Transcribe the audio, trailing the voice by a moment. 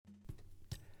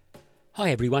Hi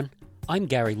everyone, I'm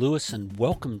Gary Lewis and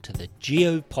welcome to the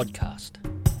Geo Podcast.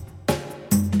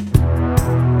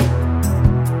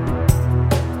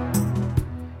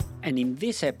 And in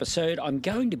this episode, I'm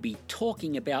going to be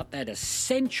talking about that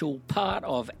essential part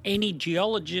of any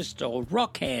geologist or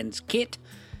rock hand's kit,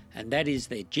 and that is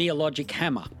their geologic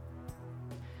hammer.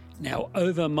 Now,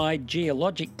 over my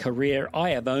geologic career, I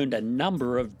have owned a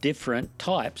number of different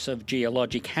types of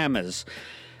geologic hammers.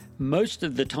 Most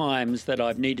of the times that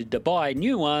I've needed to buy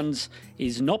new ones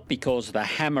is not because the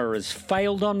hammer has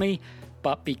failed on me,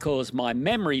 but because my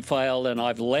memory failed and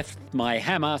I've left my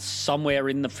hammer somewhere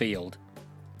in the field.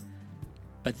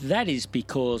 But that is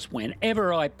because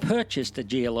whenever I purchased a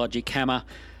geologic hammer,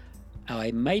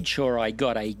 I made sure I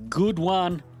got a good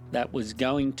one that was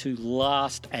going to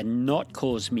last and not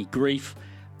cause me grief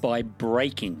by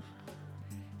breaking.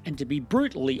 And to be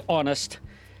brutally honest,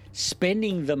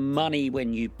 spending the money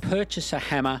when you purchase a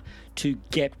hammer to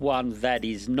get one that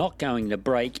is not going to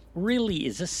break really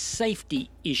is a safety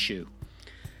issue.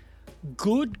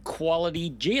 Good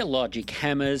quality geologic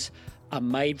hammers are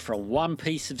made from one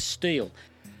piece of steel,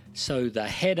 so the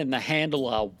head and the handle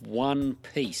are one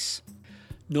piece.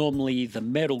 Normally the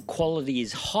metal quality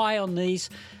is high on these,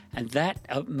 and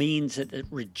that means that it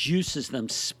reduces them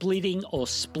splitting or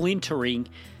splintering.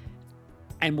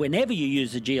 And whenever you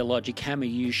use a geologic hammer,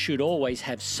 you should always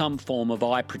have some form of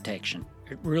eye protection.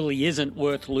 It really isn't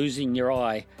worth losing your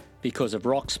eye because of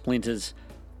rock splinters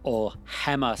or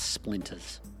hammer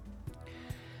splinters.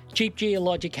 Cheap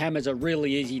geologic hammers are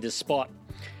really easy to spot.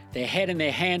 Their head and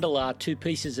their handle are two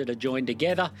pieces that are joined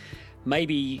together.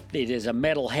 Maybe it is a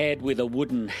metal head with a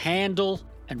wooden handle,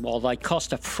 and while they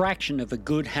cost a fraction of a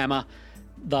good hammer,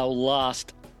 they'll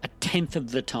last a tenth of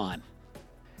the time.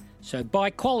 So buy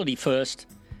quality first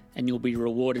and you'll be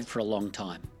rewarded for a long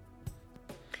time.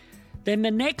 Then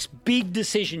the next big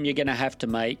decision you're going to have to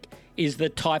make is the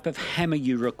type of hammer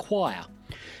you require.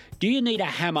 Do you need a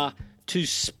hammer to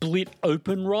split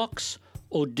open rocks,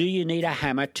 or do you need a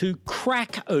hammer to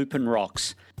crack open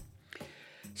rocks?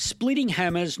 Splitting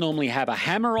hammers normally have a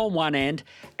hammer on one end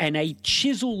and a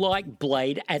chisel-like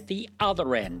blade at the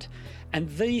other end. And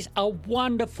these are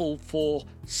wonderful for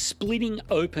splitting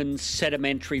open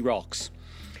sedimentary rocks.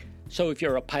 So if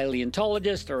you're a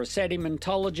paleontologist or a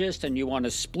sedimentologist and you want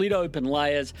to split open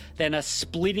layers, then a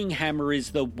splitting hammer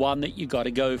is the one that you got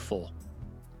to go for.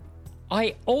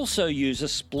 I also use a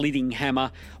splitting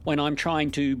hammer when I'm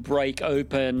trying to break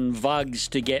open vugs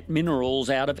to get minerals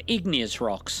out of igneous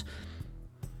rocks.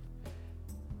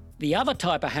 The other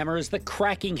type of hammer is the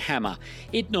cracking hammer.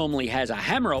 It normally has a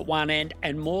hammer at one end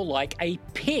and more like a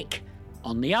pick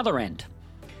on the other end.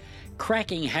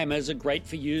 Cracking hammers are great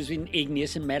for use in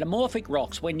igneous and metamorphic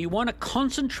rocks when you want to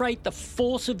concentrate the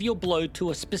force of your blow to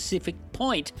a specific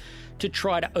point to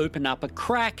try to open up a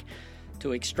crack,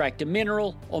 to extract a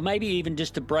mineral, or maybe even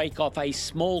just to break off a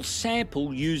small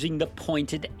sample using the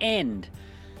pointed end.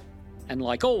 And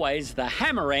like always, the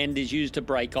hammer end is used to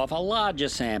break off a larger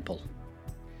sample.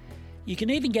 You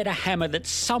can even get a hammer that's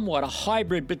somewhat a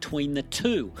hybrid between the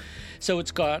two. So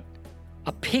it's got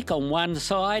a pick on one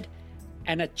side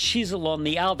and a chisel on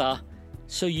the other,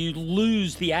 so you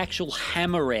lose the actual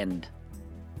hammer end.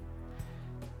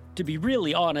 To be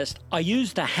really honest, I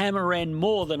use the hammer end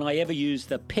more than I ever use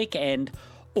the pick end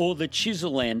or the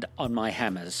chisel end on my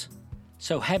hammers.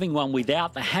 So having one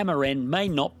without the hammer end may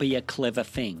not be a clever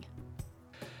thing.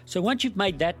 So once you've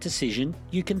made that decision,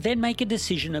 you can then make a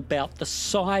decision about the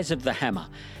size of the hammer.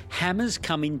 Hammers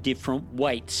come in different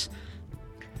weights.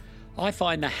 I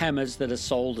find the hammers that are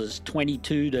sold as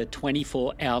 22 to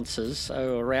 24 ounces,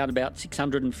 so around about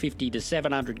 650 to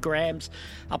 700 grams,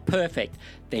 are perfect.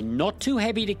 They're not too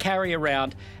heavy to carry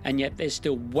around, and yet they're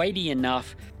still weighty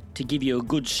enough to give you a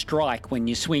good strike when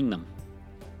you swing them.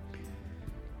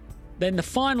 Then the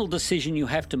final decision you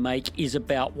have to make is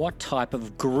about what type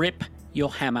of grip your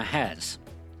hammer has.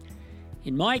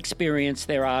 In my experience,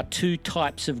 there are two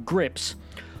types of grips.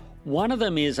 One of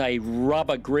them is a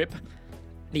rubber grip.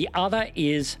 The other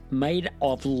is made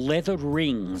of leather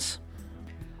rings.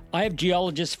 I have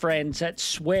geologist friends that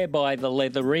swear by the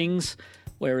leather rings,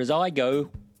 whereas I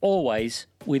go always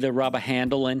with a rubber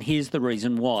handle, and here's the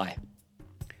reason why.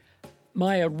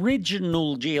 My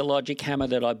original geologic hammer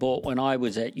that I bought when I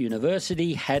was at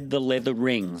university had the leather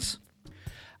rings.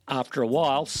 After a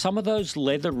while, some of those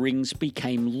leather rings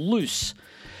became loose.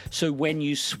 So when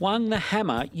you swung the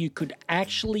hammer, you could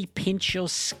actually pinch your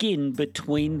skin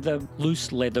between the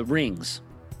loose leather rings.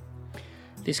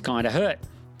 This kind of hurt.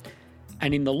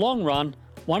 And in the long run,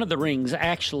 one of the rings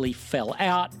actually fell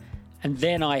out, and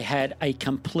then I had a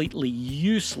completely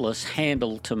useless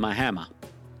handle to my hammer.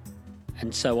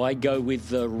 and so I go with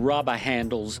the rubber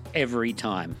handles every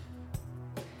time.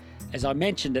 As I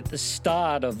mentioned at the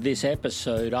start of this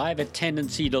episode, I have a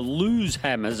tendency to lose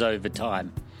hammers over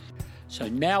time. So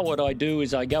now what I do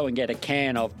is I go and get a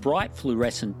can of bright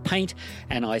fluorescent paint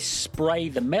and I spray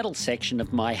the metal section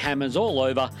of my hammers all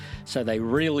over so they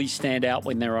really stand out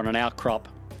when they're on an outcrop.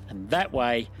 And that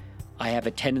way, I have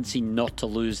a tendency not to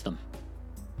lose them.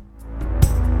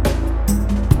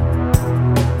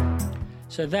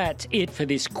 So that's it for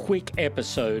this quick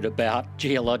episode about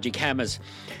geologic hammers.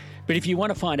 But if you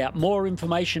want to find out more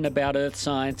information about earth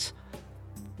science,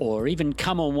 or even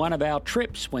come on one of our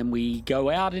trips when we go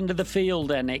out into the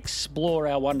field and explore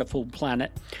our wonderful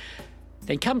planet,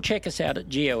 then come check us out at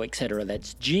GeoEtc.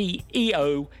 That's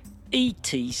GeoEtc.com.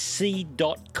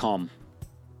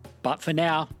 But for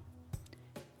now,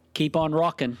 keep on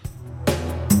rocking.